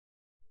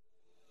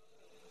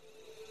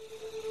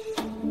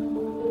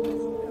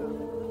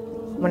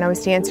When I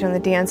was dancing on the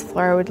dance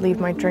floor, I would leave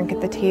my drink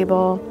at the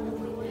table.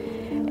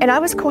 And I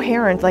was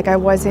coherent, like I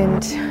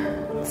wasn't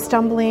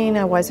stumbling,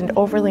 I wasn't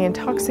overly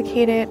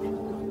intoxicated.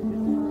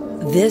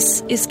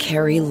 This is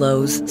Carrie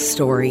Lowe's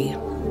story.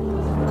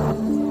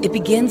 It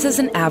begins as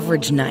an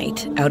average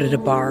night out at a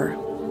bar.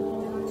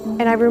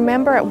 And I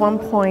remember at one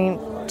point,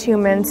 two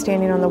men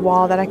standing on the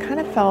wall that I kind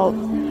of felt,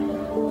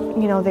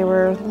 they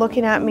were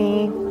looking at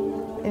me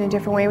in a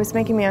different way. It was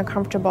making me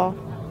uncomfortable.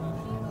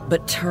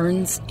 But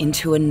turns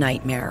into a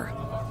nightmare.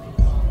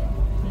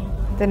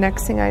 The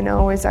next thing I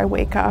know is I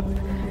wake up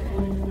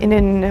in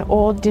an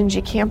old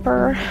dingy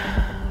camper.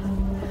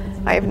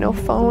 I have no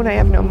phone, I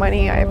have no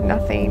money, I have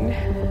nothing.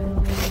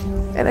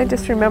 And I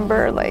just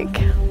remember,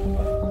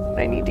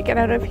 I need to get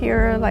out of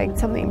here.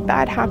 Something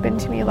bad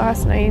happened to me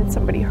last night.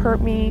 Somebody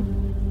hurt me.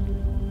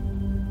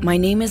 My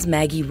name is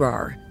Maggie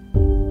Rahr.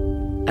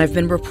 I've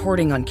been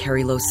reporting on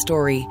Carrie Lowe's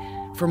story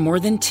for more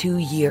than 2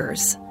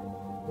 years.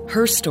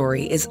 Her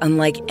story is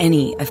unlike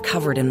any I've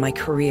covered in my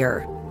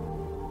career.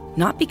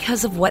 Not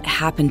because of what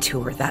happened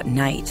to her that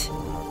night.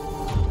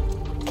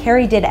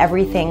 Carrie did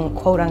everything,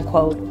 quote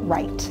unquote,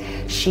 right.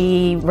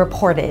 She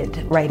reported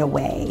right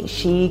away.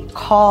 She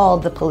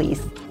called the police.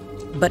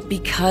 But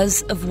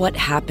because of what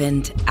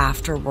happened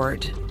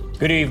afterward.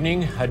 Good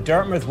evening. A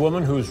Dartmouth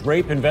woman whose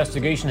rape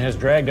investigation has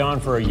dragged on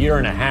for a year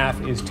and a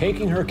half is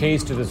taking her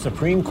case to the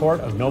Supreme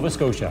Court of Nova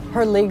Scotia.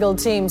 Her legal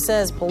team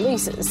says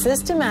police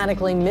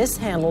systematically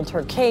mishandled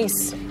her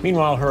case.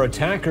 Meanwhile, her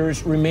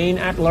attackers remain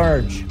at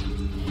large.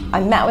 I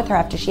met with her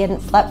after she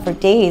hadn't slept for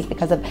days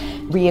because of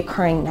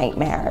reoccurring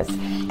nightmares.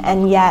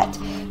 And yet,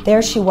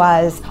 there she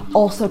was,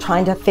 also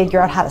trying to figure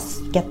out how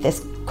to get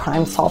this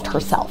crime solved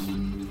herself.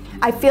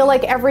 I feel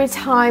like every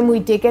time we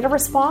did get a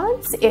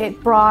response,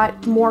 it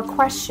brought more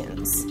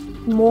questions,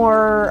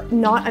 more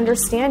not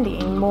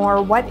understanding,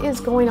 more what is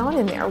going on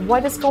in there?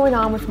 What is going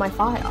on with my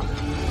file?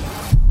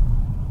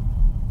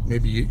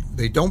 Maybe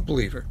they don't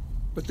believe her,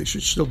 but they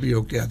should still be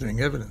out gathering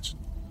evidence.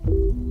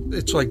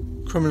 It's like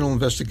criminal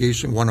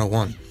investigation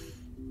 101.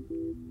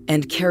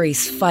 And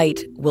Carrie's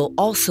fight will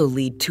also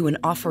lead to an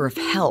offer of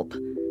help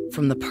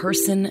from the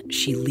person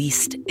she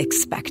least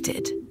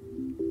expected.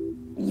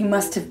 You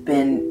must have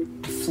been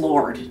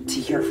floored to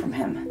hear from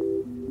him.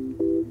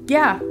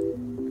 Yeah.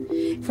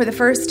 For the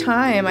first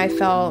time, I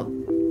felt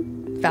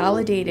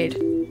validated.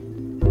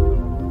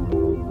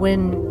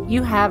 When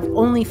you have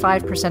only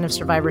 5% of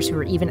survivors who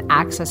are even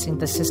accessing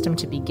the system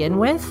to begin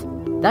with,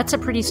 that's a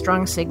pretty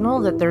strong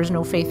signal that there's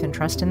no faith and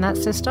trust in that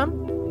system.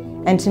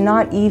 And to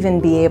not even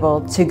be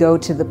able to go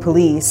to the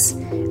police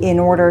in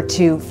order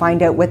to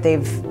find out what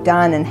they've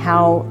done and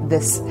how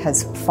this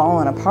has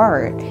fallen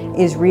apart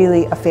is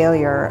really a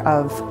failure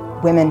of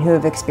women who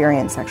have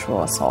experienced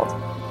sexual assault.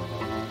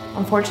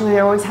 Unfortunately,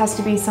 there always has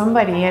to be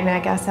somebody, and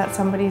I guess that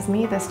somebody's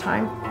me this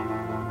time.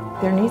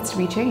 There needs to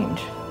be change.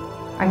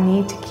 I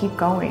need to keep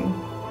going.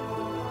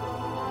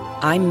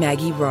 I'm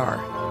Maggie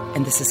Rahr,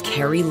 and this is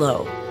Carrie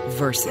Lowe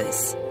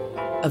Versus.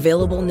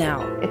 Available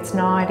now. It's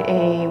not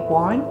a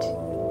want.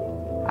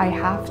 I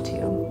have to.